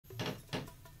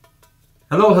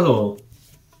Hello hello,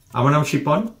 আমার নাম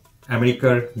শিপন,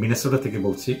 আমেরিকার মিনেসোটা থেকে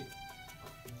বলছি।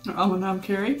 আমার নাম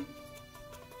Kari।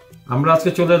 আমরা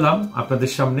আজকে চলে এলাম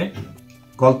আপনাদের সামনে।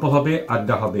 গল্প হবে,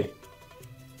 আড্ডা হবে।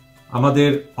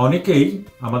 আমাদের অনেকেই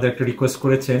আমাদের একটা রিকোয়েস্ট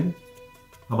করেছেন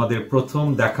আমাদের প্রথম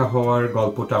দেখা হওয়ার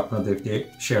গল্পটা আপনাদেরকে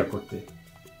শেয়ার করতে।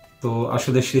 তো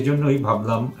আসলে সেজন্যই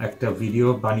ভাবলাম একটা ভিডিও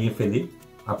বানিয়ে ফেলি,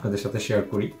 আপনাদের সাথে শেয়ার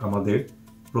করি আমাদের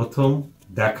প্রথম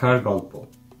দেখার গল্প।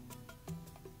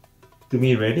 তুমি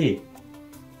রেডি?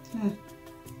 হ্যাঁ।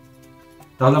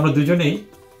 তাহলে আমরা দুজনেই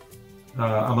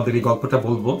আমাদের এই গল্পটা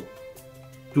বলবো।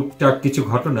 টুকটাক কিছু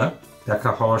ঘটনা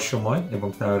দেখা হওয়ার সময় এবং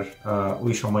তার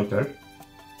ওই সময়টার,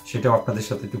 সেটাও আপনাদের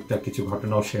সাথে টুকটাক কিছু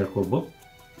ঘটনাও শেয়ার করব।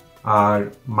 আর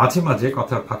মাঝে মাঝে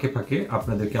কথার ফাঁকে ফাঁকে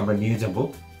আপনাদেরকে আমরা নিয়ে যাব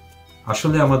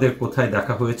আসলে আমাদের কোথায়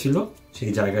দেখা হয়েছিল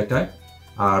সেই জায়গাটায়,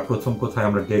 আর প্রথম কোথায়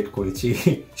আমরা ডেট করেছি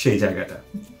সেই জায়গাটা।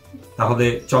 তাহলে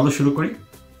চলো শুরু করি।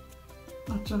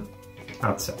 আচ্ছা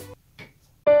আচ্ছা,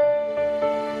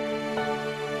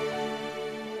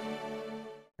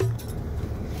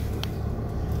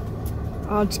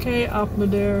 আজকে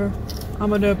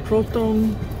আমাদের প্রথম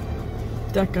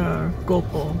দেখার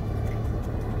গল্প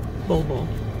বলবো।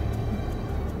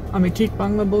 আমি ঠিক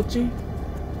বাংলা বলছি?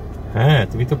 হ্যাঁ,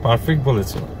 তুমি তো পারফেক্ট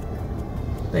বলেছো।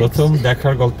 প্রথম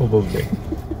দেখার গল্প বলবে।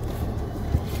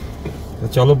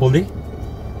 চলো বলি।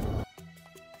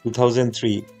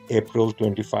 2003 এপ্রিল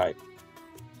 25,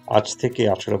 আজ থেকে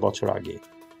 18 বছর আগে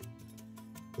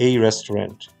এই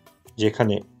রেস্টুরেন্ট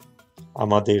যেখানে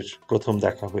আমাদের প্রথম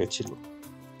দেখা হয়েছিল,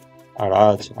 আর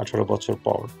আজ 18 বছর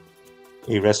পর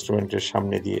এই রেস্টুরেন্টের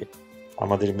সামনে দিয়ে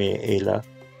আমাদের মেয়ে এইলা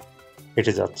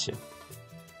হেঁটে যাচ্ছে।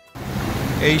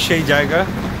 এই সেই জায়গা,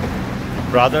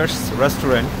 ব্রাদার্স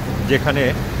রেস্টুরেন্ট, যেখানে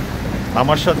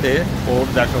আমার সাথে ওর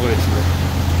দেখা হয়েছিল,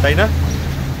 তাই না?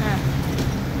 হ্যাঁ।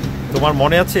 তোমার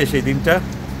মনে আছে সেই দিনটা?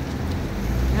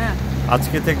 হ্যাঁ।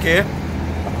 আজকে থেকে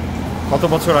কত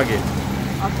বছর আগে?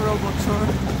 18 বছর।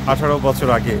 18 বছর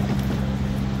আগে,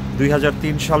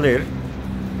 2003 সালের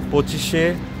 25শে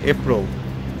এপ্রিল,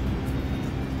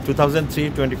 2003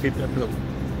 25 এপ্রিল।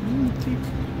 ঠিক।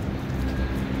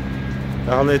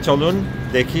 তাহলে চলুন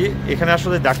দেখি। এখানে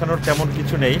আসলে দেখানোর তেমন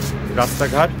কিছু নেই,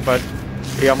 রাস্তাঘাট, বাট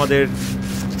এই আমাদের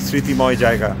স্মৃতিময়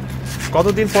জায়গা।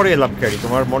 কতদিন পরে এলাম ক্যারি,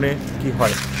 তোমার মনে কি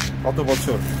হয়? কত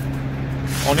বছর?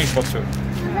 অনেক বছর,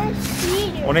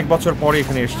 অনেক বছর পরে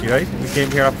এখানে এসেছি, right? We came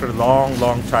here after a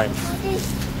long time.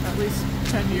 At least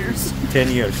 10 years. 10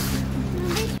 years.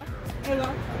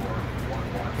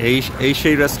 এই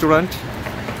সেই রেস্টুরেন্ট।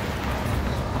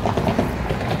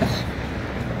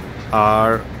 আর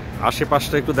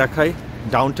আশেপাশটা একটু দেখাই।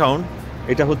 ডাউনটাউন,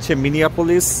 এটা হচ্ছে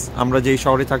মিনিয়াপোলিস, আমরা যেই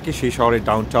শহরে থাকি সেই শহরের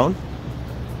ডাউনটাউন।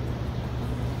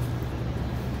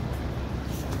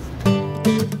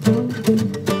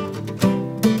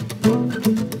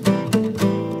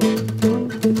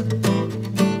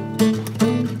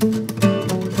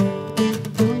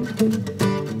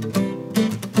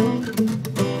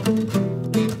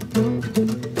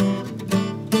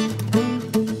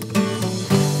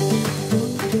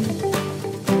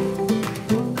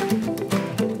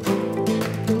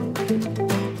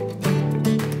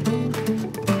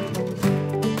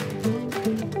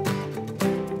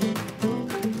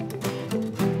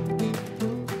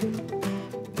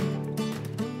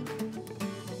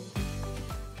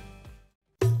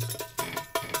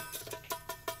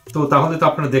 তো তাহলে তো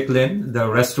আপনারা দেখলেন দ্য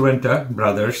রেস্টুরেন্টটা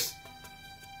ব্রাদার্স।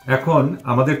 এখন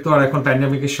আমাদের তো আর এখন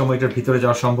প্যান্ডেমিকের সময় এটার ভিতরে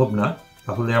যাওয়া সম্ভব না,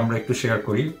 তাহলে আমরা একটু শেয়ার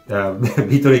করি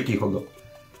ভিতরে কি হলো।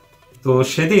 তো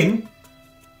সেদিন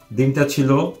দিনটা ছিল,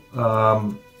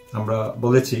 আমরা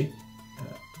বলেছি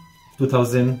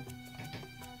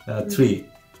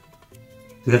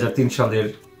 2003 সালের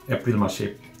এপ্রিল মাসে,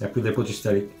 এপ্রিলের 25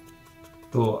 তারিখ।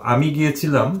 তো আমি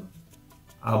গিয়েছিলাম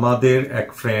আমাদের এক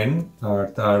ফ্রেন্ড আর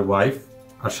তার ওয়াইফ,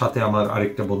 আর সাথে আমার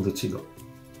আরেকটা বন্ধু ছিল।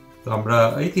 তো আমরা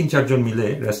এই 3-4 জন মিলে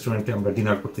রেস্টুরেন্টে আমরা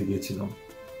ডিনার করতে গিয়েছিলাম।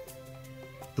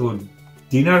 তো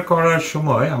ডিনার করার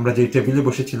সময় আমরা যে টেবিলে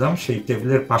বসেছিলাম সেই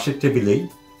টেবিলের পাশের টেবিলেই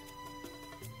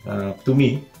তুমি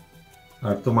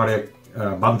আর তোমার এক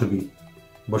বান্ধবী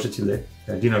বসেছিলে,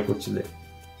 ডিনার করছিলে,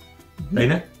 তাই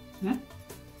না?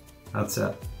 আচ্ছা,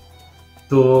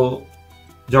 তো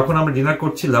যখন আমরা ডিনার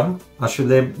করছিলাম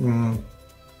আসলে,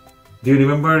 do you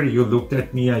remember you looked at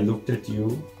me, I looked at you,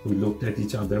 we looked at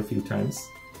each other a few times.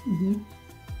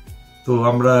 তো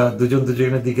আমরা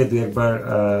দুজনের দিকে দু একবার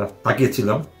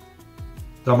তাকিয়েছিলাম।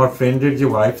 তো আমার ফ্রেন্ডের যে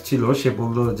ওয়াইফ ছিল সে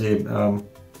বলল যে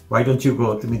why don't you go,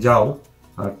 তুমি যাও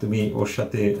আর তুমি ওর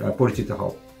সাথে পরিচিত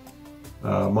হও,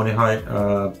 মনে হয়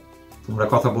তোমরা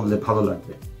কথা বললে ভালো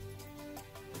লাগবে।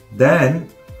 Then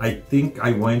I think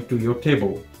I went to your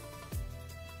table.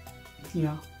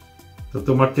 Yeah. তো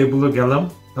তোমার টেবিলে গেলাম,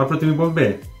 তারপর তুমি বলবে।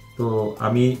 তো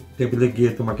আমি টেবিলে গিয়ে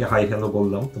তোমাকে হাই হ্যালো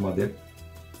বললাম তোমাদের,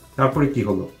 তারপরে কি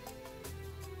হলো?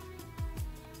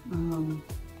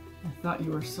 I thought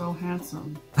you were so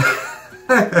handsome.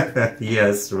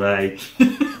 Yes, right.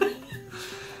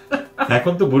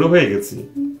 এখন তো বুড়ো হয়ে গেছি,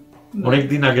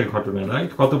 অনেকদিন আগের ঘটনা নয়।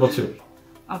 কত বছর?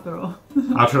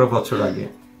 18 বছর আগে।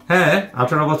 হ্যাঁ,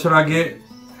 18 বছর আগে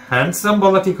হ্যান্ডসাম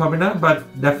বলা ঠিক হবে না, বাট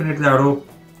ডেফিনেটলি আরো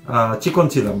চিকন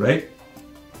ছিলাম, রাইট?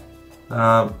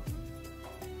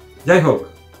 যাই হোক,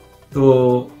 তো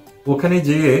ওখানে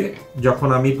যেয়ে যখন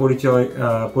আমি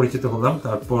পরিচিত হলাম,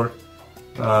 তারপর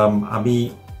আমি,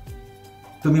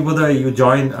 তুমি বোধহয় ইউ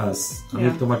জয়েন আস, আমি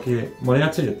তোমাকে মনে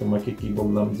আছে তোমাকে কি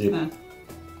বললাম যে,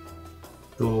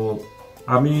 তো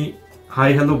আমি হাই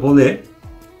হ্যালো বলে,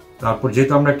 তারপর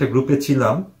যেহেতু আমরা একটা গ্রুপে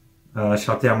ছিলাম,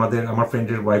 সাথে আমার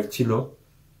ফ্রেন্ডের ওয়াইফ ছিল,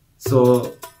 so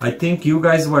I think you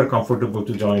guys war comfortable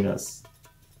to join us.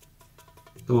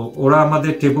 তো ওরা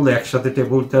আমাদের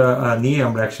টেবিলটা নিয়ে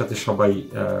আমরা একসাথে সবাই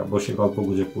বসে গল্প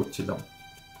গুজব করছিলাম।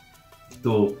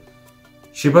 তো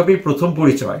সেভাবেই প্রথম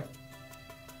পরিচয়।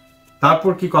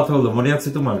 তারপর কি কথা হলো মনে আছে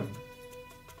তোমার?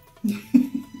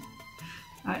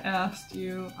 I asked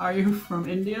you, are you from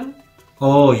India?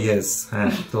 Oh yes,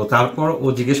 হ্যাঁ। তো তারপর ও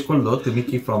জিজ্ঞেস করলো তুমি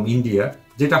কি ফ্রম ইন্ডিয়া,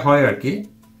 যেটা হয় আর কি।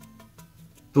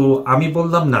 তো আমি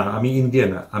বললাম না, আমি ইন্ডিয়া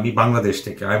না, আমি বাংলাদেশ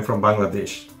থেকে, আই এম ফ্রম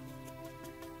বাংলাদেশ।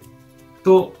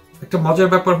 তো একটা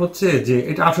মজার ব্যাপার হচ্ছে যে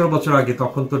এটা 18 বছর আগে,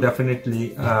 তখন তো ডেফিনেটলি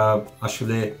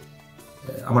আসলে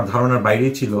আমার ধারণার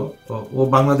বাইরেই ছিল। ও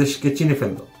বাংলাদেশকে চিনে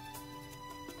ফেললো,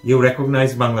 ইউ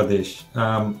রেকগনাইজ বাংলাদেশ।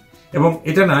 এবং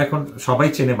এটা না, এখন সবাই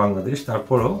চেনে বাংলাদেশ,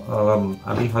 তারপরও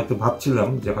আমি হয়তো ভাবছিলাম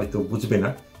যে হয়তো বুঝবে না,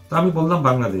 তো আমি বললাম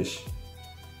Bangladesh.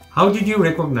 How did you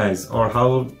recognise or how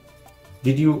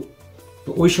did you? তো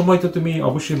ওই সময় তো তুমি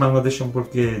অবশ্যই বাংলাদেশ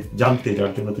সম্পর্কে জানতে,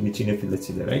 যার জন্য তুমি চিনে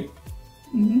ফেলেছিলে, right?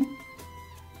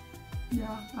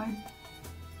 Yeah,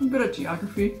 I'm good at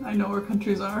geography. I know where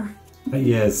countries are.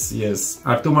 Yes.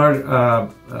 আর তোমার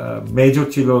মেজর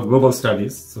ছিল গ্লোবাল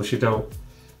স্টাডিজ, তো সেটাও।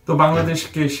 তো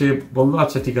বাংলাদেশকে সে বললো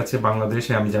আচ্ছা ঠিক আছে,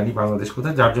 বাংলাদেশে আমি জানি বাংলাদেশ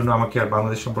কোথায়, যার জন্য আমাকে আর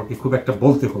বাংলাদেশ সম্পর্কে খুব একটা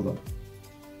বলতে হলো।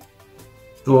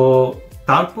 তো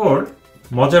তারপর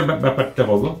মজার ব্যাপারটা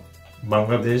বলো,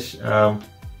 বাংলাদেশ।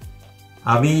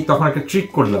 আমি তখন একটা ট্রিক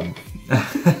করলাম।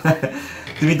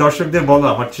 তুমি দর্শকদের বলো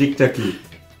আমার ট্রিকটা কি?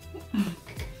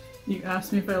 You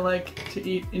asked me if I like to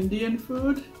eat Indian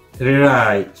food.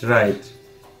 Right.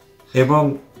 এবং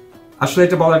আসলে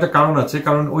এটা বলার একটা কারণ আছে,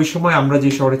 কারণ ওই সময় আমরা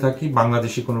যে শহরে থাকি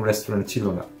বাংলাদেশি কোনো রেস্টুরেন্ট ছিল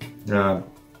না।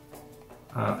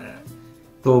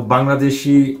 তো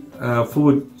বাংলাদেশি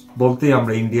ফুড বলতে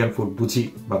আমরা ইন্ডিয়ান ফুড বুঝি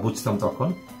বা বুঝতাম তখন।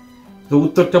 তো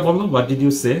উত্তরটা বলো, what did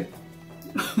you say?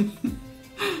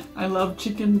 I love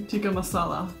chicken tikka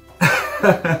masala.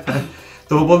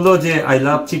 তো বললো যে আই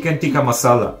লাভ চিকেন টিকা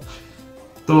মশালা।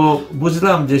 তো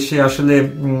বুঝলাম যে সে আসলে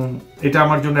এটা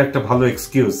আমার জন্য একটা ভালো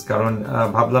এক্সকিউজ, কারণ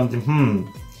ভাবলাম যে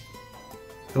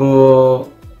তো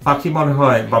পাখি মনে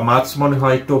হয় বা মাছ মনে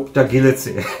হয় টোপটা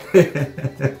গিলেছে।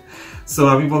 সো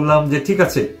আমি বললাম যে ঠিক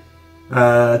আছে,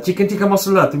 চিকেন টিকা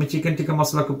মশলা, তুমি চিকেন টিকা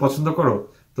মশলা খুব পছন্দ করো?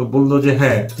 তো বললো যে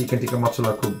হ্যাঁ, চিকেন টিকা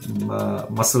মশলা খুব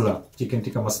চিকেন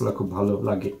টিকা মশলা খুব ভালো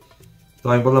লাগে। তো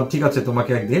আমি বললাম ঠিক আছে,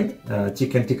 তোমাকে একদিন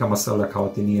চিকেন টিকা মশলা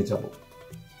খাওয়াতে নিয়ে যাব।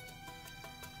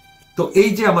 তো এই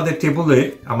যে আমাদের টেবিলে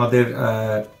আমাদের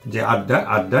যে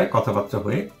আড্ডায় কথাবার্তা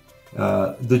হয়ে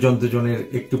দুজনের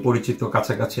একটু পরিচিত,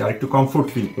 কাছাকাছি, আর একটু কমফোর্ট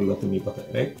ফিল করলো তুমি কথা,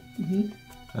 রাইট?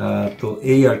 তো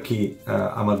এই আর কি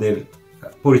আমাদের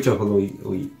পরিচয় হলো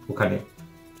ওখানে।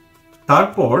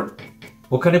 তারপর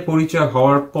ওখানে পরিচয়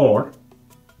হওয়ার পর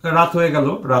রাত হয়ে গেল।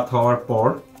 রাত হওয়ার পর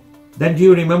দেন ডু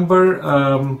ইউ রিমেম্বার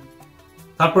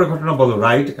তারপরে ঘটনা বলো,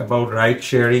 রাইড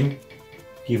শেয়ারিং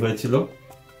কি হয়েছিল?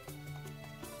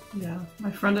 Yeah,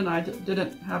 my friend and I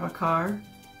didn't have a car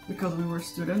because we were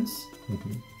students.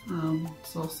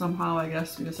 So somehow I guess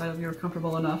we decided we were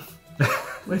comfortable enough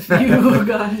with you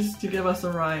guys to give us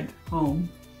a ride home.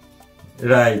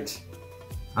 Right.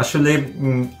 আসলে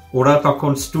ওরা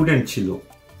তখন student ছিল,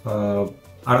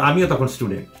 আর আমিও তখন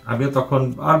student. আমিও তখন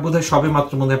আর বোধহয় সবে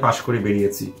মাত্র মনে হয় পাশ করে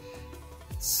বেরিয়েছি।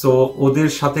 সো ওদের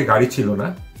সাথে গাড়ি ছিল না,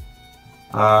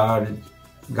 আর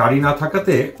গাড়ি না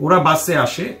থাকাতে ওরা বাসে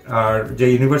আসে, আর যে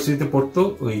ইউনিভার্সিটিতে পড়তো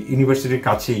ওই ইউনিভার্সিটির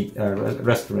কাছেই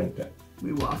রেস্টুরেন্টটা।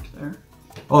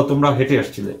 ও, তোমরা হেঁটে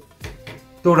আসছিলে।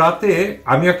 তো রাতে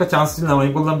আমি একটা চান্স নিলাম,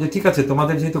 আমি বললাম যে ঠিক আছে,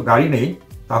 তোমাদের যেহেতু গাড়ি নেই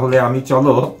তাহলে আমি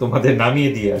চলো তোমাদের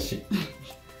নামিয়ে দিয়ে আসি।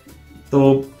 তো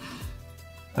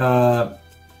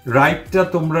রাইডটা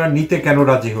তোমরা নিতে কেন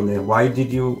রাজি হলে? Why did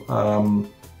you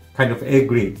kind of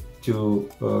agree to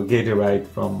get a ride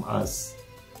from us?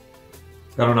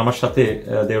 কারণ আমার সাথে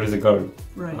দেয়ার ইজ এ গার্ল,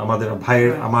 আমাদের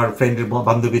ভাইয়ের আমার ফ্রেন্ডের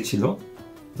বান্ধবী ছিল,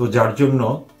 তো যার জন্য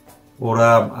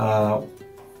ওরা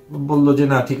বললো যে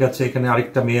না ঠিক আছে এখানে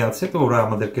আরেকটা মেয়ে আছে, তো ওরা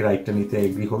আমাদেরকে রাইডটা নিতে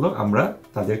এগ্রি হলো, আমরা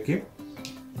তাদেরকে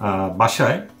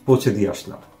বাসায় পৌঁছে দিয়ে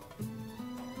আসলাম।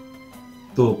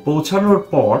 তো পৌঁছানোর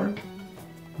পর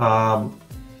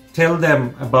tell them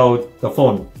about the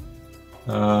phone,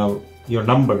 your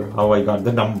number, how I got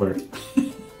the number.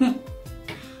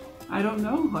 I don't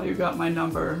know how you got my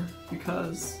number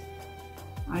because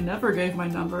I never gave my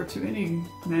number to any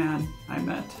man I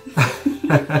met.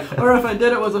 Or if I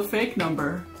did, it was a fake number.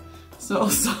 So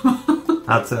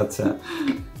আচ্ছা আচ্ছা,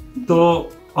 তো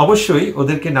অবশ্যই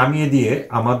ওদেরকে নামিয়ে দিয়ে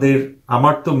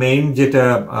আমার তো main যেটা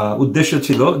উদ্দেশ্য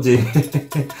ছিল যে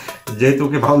যেহেতু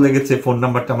ওকে ভালো লেগেছে ফোন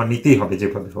নাম্বারটা আমার নিতেই হবে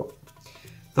যেভাবে হোক।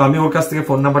 তো আমি ওর কাছ থেকে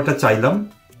ফোন নাম্বারটা চাইলাম,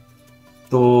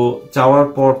 তো চাওয়ার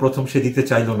পর প্রথম সে দিতে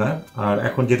চাইলো না, আর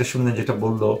এখন যেটা শুনলেন যেটা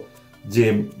বললো যে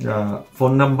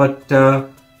ফোন নাম্বারটা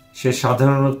সে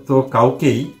সাধারণত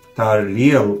কাউকেই তার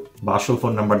রিয়েল বা আসল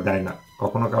ফোন নাম্বার দেয় না,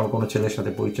 কখনো কোনো ছেলের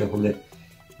সাথে পরিচয় হলে।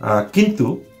 কিন্তু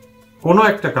কোনো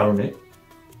একটা কারণে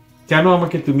কেন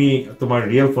আমাকে তুমি তোমার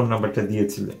রিয়েল ফোন নাম্বারটা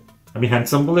দিয়েছিলে? আমি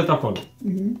হ্যান্ডসাম বলে তখন?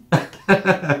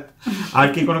 আর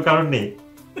কি কোনো কারণ নেই?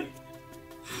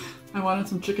 I wanted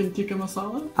some chicken tikka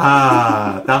masala.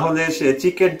 তাহলে সে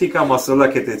চিকেন টিকা মশলা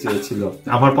খেতে চেয়েছিল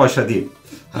আমার পয়সা দিয়ে।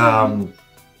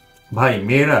 ভাই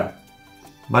মেয়েরা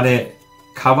মানে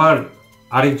খাবার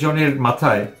আরেকজনের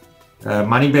মাথায়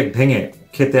মানি ব্যাগ ভেঙে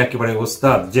খেতে একেবারে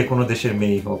ওস্তাদ, যে কোনো দেশের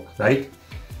মেয়েই হোক, রাইট?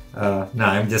 না,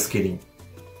 আই এম জাস্ট কিডিং।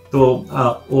 তো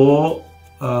ও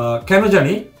কেন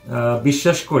জানি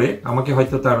বিশ্বাস করে আমাকে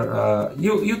হয়তো তার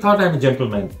you thought I M A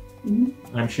gentleman,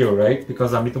 I am sure, right? Because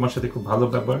আমি তোমার সাথে খুব ভালো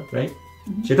ব্যবহার, রাইট?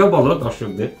 সেটাও বলো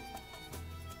দর্শকদের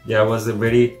যে I was a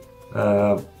very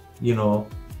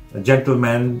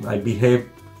gentleman, I behave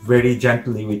very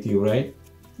gently with you, right?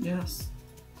 Yes.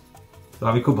 তো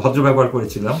আমি খুব ভদ্র ব্যবহার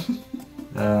করেছিলাম,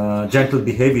 জেন্টল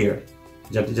বিহেভিয়ার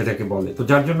যেটাকে বলে। তো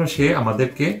যার জন্য সে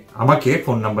আমাকে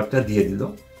ফোন নাম্বারটা দিয়ে দিল,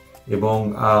 এবং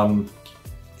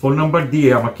ফোন নাম্বার দিয়ে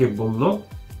আমাকে বলল,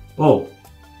 ও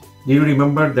do you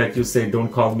remember that you said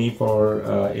don't call me for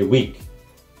a week,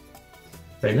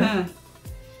 তাই না?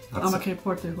 আমাকে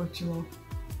পড়তে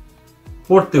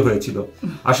হয়েছিল।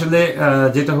 আসলে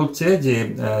যেটা হচ্ছে যে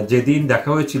যেদিন দেখা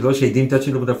হয়েছিল সেই দিনটা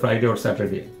ছিল বোধহয় ফ্রাইডে অর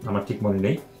স্যাটারডে, আমার ঠিক মনে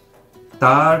নেই।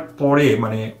 তারপরে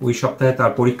মানে ওই সপ্তাহে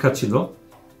তার পরীক্ষা ছিল,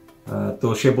 তো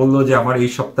সে বলল যে আমার এই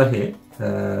সপ্তাহে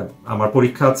আমার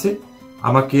পরীক্ষা আছে,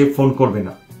 আমাকে ফোন করবে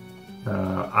না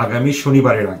আগামী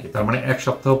শনিবারের আগে, তার মানে এক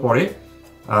সপ্তাহ পরে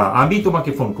আমি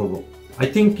তোমাকে ফোন করব। I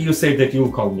think you said that you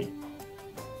will call me,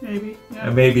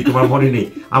 maybe তোমার মনে নেই,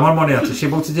 আমার মনে আছে। সে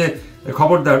বলছে যে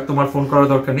খবরদার তোমার ফোন করার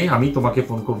দরকার নেই, আমি তোমাকে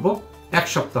ফোন করব এক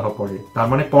সপ্তাহ পরে, তার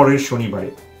মানে পরের শনিবারে।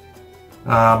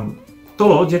 তো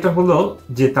যেটা হলো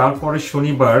যে তারপরের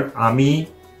শনিবার আমি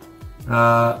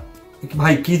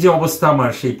ভাই কি যে অবস্থা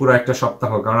আমার সেই পুরো একটা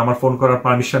সপ্তাহ, কারণ আমার ফোন করার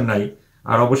পারমিশন নাই,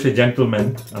 আর অবশ্যই জেন্টলম্যান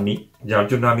আমি, যার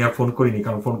জন্য আমি আর ফোন করিনি,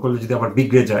 কারণ ফোন করলে যদি আবার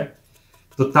বিগড়ে যায়।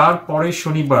 তো তারপরে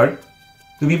শনিবার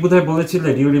তুমি বোধহয় বলেছিলে,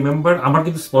 ইউ রিমেম্বার, আমার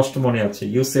কিন্তু স্পষ্ট মনে আছে,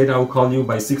 you said I will call you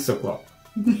by 6 o'clock।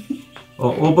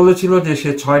 ও বলেছিল যে সে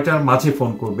 6টার মাঝে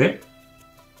ফোন করবে,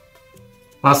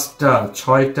 5টা,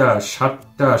 6টা,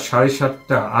 7টা,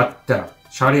 7:30, 8টা,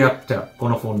 8:30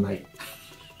 কোনো ফোন নাই।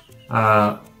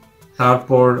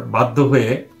 তারপর বাধ্য হয়ে,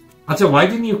 আচ্ছা why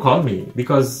didn't you call me?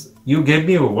 Because you gave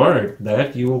me a word that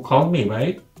you will call me,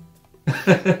 right?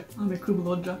 আমি খুব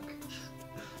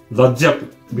লজ্জক,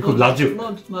 খুব লাজুক,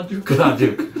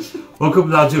 ও খুব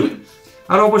লাজুক।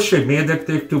 আর অবশ্যই মেয়েদের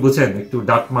তো একটু বুঝেন, একটু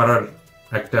ডাক মারার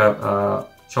একটা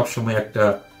সবসময় একটা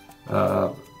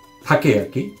থাকে আর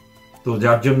কি, তো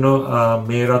যার জন্য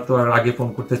মেয়েরা তো আর আগে ফোন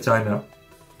করতে চায় না।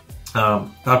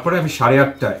 তারপরে আমি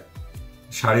 8:30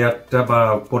 বা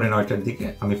 8:45 দিকে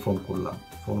আমি ফোন করলাম।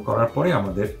 ফোন করার পরে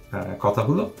আমাদের কথা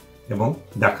হলো এবং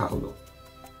দেখা হলো।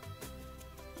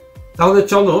 তাহলে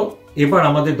চলো এবার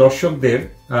আমাদের দর্শকদের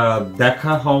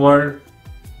দেখা হওয়ার,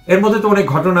 এর মধ্যে তো অনেক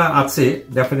ঘটনা আছে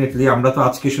ডেফিনেটলি, আমরা তো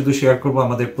আজকে শুধু শেয়ার করব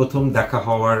আমাদের প্রথম দেখা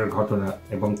হওয়ার ঘটনা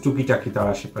এবং টুকিটাকি তার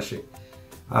আশেপাশে।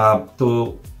 তো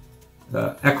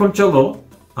এখন চলো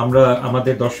আমরা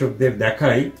আমাদের দর্শকদের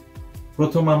দেখাই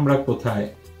প্রথম আমরা কোথায়,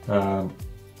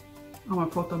 আমার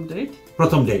প্রথম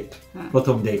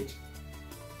ডেট।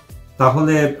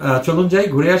 তাহলে চলুন যাই,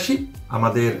 ঘুরে আসি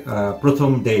আমাদের প্রথম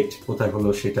ডেট কোথায় হলো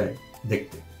সেটাই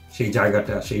দেখতে, সেই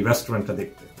জায়গাটা, সেই রেস্টুরেন্টটা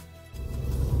দেখতে।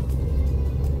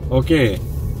 ওকে,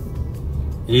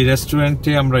 এই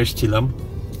রেস্টুরেন্টে আমরা এসেছিলাম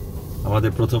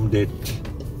আমাদের প্রথম ডেট।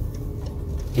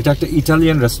 এটা একটা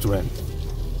ইটালিয়ান রেস্টুরেন্ট,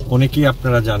 অনেকেই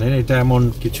আপনারা জানেন, এটা এমন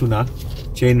কিছু না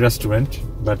চেইন রেস্টুরেন্ট,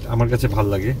 বাট আমার কাছে ভাল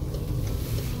লাগে।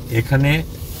 এখানে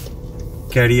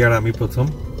ক্যারি আর আমি প্রথম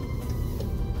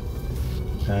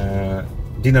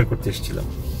ডিনার করতে এসেছিলাম,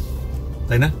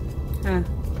 তাই না? হ্যাঁ।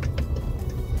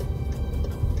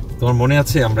 তোমার মনে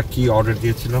আছে আমরা কি অর্ডার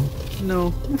দিয়েছিলাম? নো।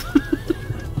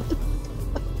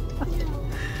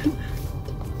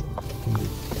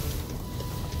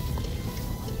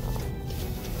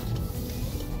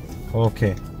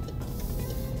 ওকে,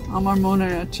 আমার মনে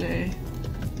আছে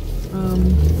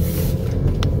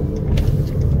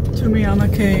তুমি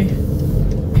আমাকে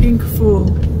পিঙ্ক ফুল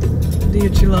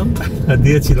দিয়েছিলাম।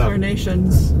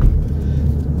 কার্নেশনস।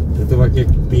 তোমাকে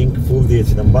পিঙ্ক ফুল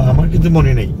দিয়েছিলাম, বা আমার কিন্তু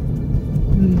মনে নেই,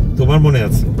 তোমার মনে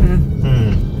আছে?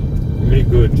 Very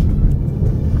good.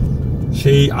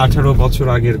 সেই 18 বছর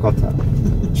আগের কথা,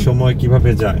 সময়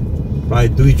কিভাবে যায়, প্রায়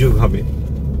 2 যুগ হবে,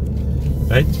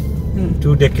 রাইট?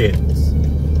 2 decades।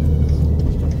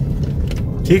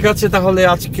 ঠিক আছে, তাহলে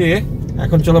আজকে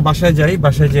এখন চলো বাসায় যাই,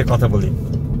 বাসায় যেয়ে কথা বলি,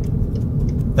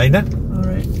 তাই না?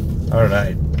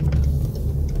 অলরাইট।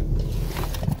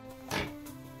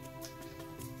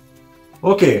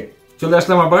 ওকে, চলে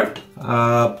আসলাম আবার।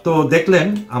 তো দেখলেন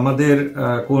আমাদের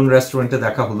কোন রেস্টুরেন্টে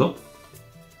দেখা হলো।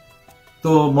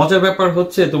 তো মজার ব্যাপার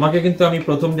হচ্ছে, তোমাকে কিন্তু আমি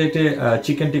প্রথম ডেটে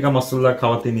চিকেন টিকা মশলা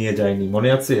খাওয়াতে নিয়ে যাইনি, মনে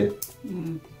আছে?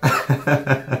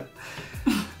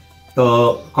 তো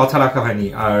কথা রাখা হয়নি।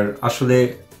 আর আসলে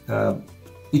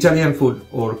ইটালিয়ান ফুড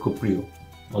ওর খুব প্রিয়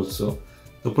অলসো।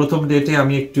 তো প্রথম ডেটে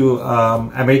আমি একটু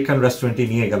আমেরিকান রেস্টুরেন্টে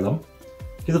নিয়ে গেলাম,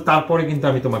 কিন্তু তারপরে কিন্তু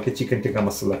আমি তোমাকে চিকেন টিকা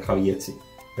মশলা খাওয়িয়েছি।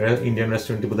 ইন্ডিয়ান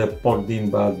রেস্টুরেন্টে বোধহয় পরদিন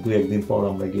বা 2-1 দিন পর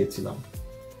আমরা গিয়েছিলাম।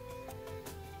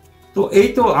 তো এই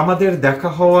তো আমাদের দেখা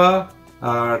হওয়া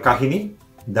আর কাহিনী,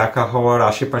 দেখা হওয়ার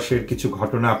আশেপাশের কিছু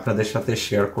ঘটনা আপনাদের সাথে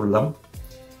শেয়ার করলাম।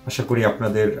 আশা করি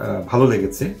আপনাদের ভালো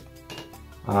লেগেছে।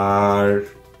 আর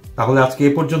তাহলে আজকে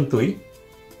এ পর্যন্তই।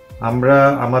 আমরা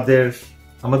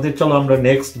চলো আমরা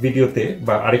নেক্সট ভিডিওতে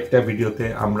বা আরেকটা ভিডিওতে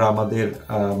আমরা আমাদের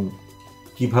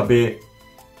কিভাবে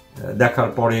দেখার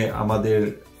পরে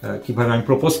কিভাবে আমি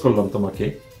প্রপোজ করলাম তোমাকে,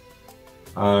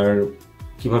 আর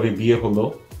কিভাবে বিয়ে হলো,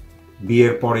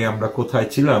 বিয়ের পরে আমরা কোথায়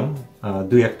ছিলাম,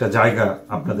 2-1টা জায়গা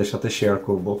আপনাদের সাথে শেয়ার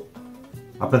করব,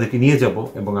 আপনাদেরকে নিয়ে যাব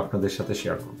এবং আপনাদের সাথে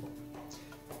শেয়ার করব।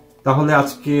 তাহলে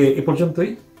আজকে এ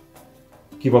পর্যন্তই,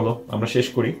 কি বলো আমরা শেষ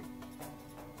করি?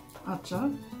 আচ্ছা,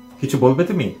 কিছু বলবে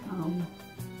তুমি?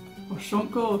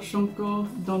 অসংখ্য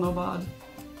ধন্যবাদ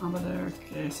আমাদের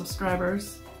subscribers.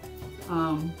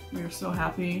 We are so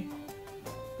happy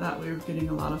that we're getting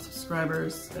a lot of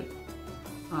subscribers. It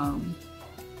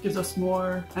gives us more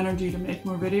energy to make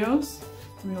more videos.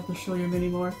 We hope to show you many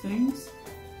more things.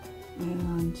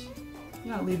 And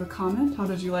yeah, leave a comment. How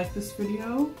did you like this video?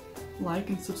 Like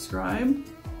and subscribe.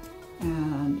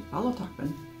 And follow Takben.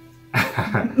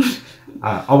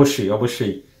 অবশ্যই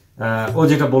অবশ্যই। ও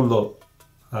যেটা বললো,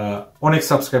 অনেক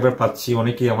subscriber পাচ্ছি,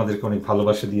 অনেকেই আমাদেরকে অনেক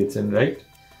ভালোবাসা দিয়েছেন, রাইট?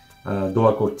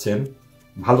 দোয়া করছেন।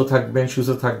 ভালো থাকবেন,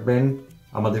 সুস্থ থাকবেন।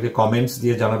 আমাদেরকে কমেন্টস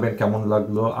দিয়ে জানাবেন কেমন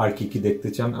লাগলো, আর কি কি দেখতে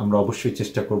চান। আমরা অবশ্যই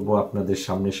চেষ্টা করব আপনাদের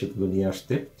সামনে সেগুলো নিয়ে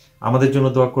আসতে। আমাদের জন্য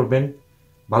দোয়া করবেন।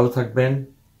 ভালো থাকবেন।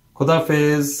 খোদা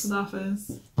হাফেজ।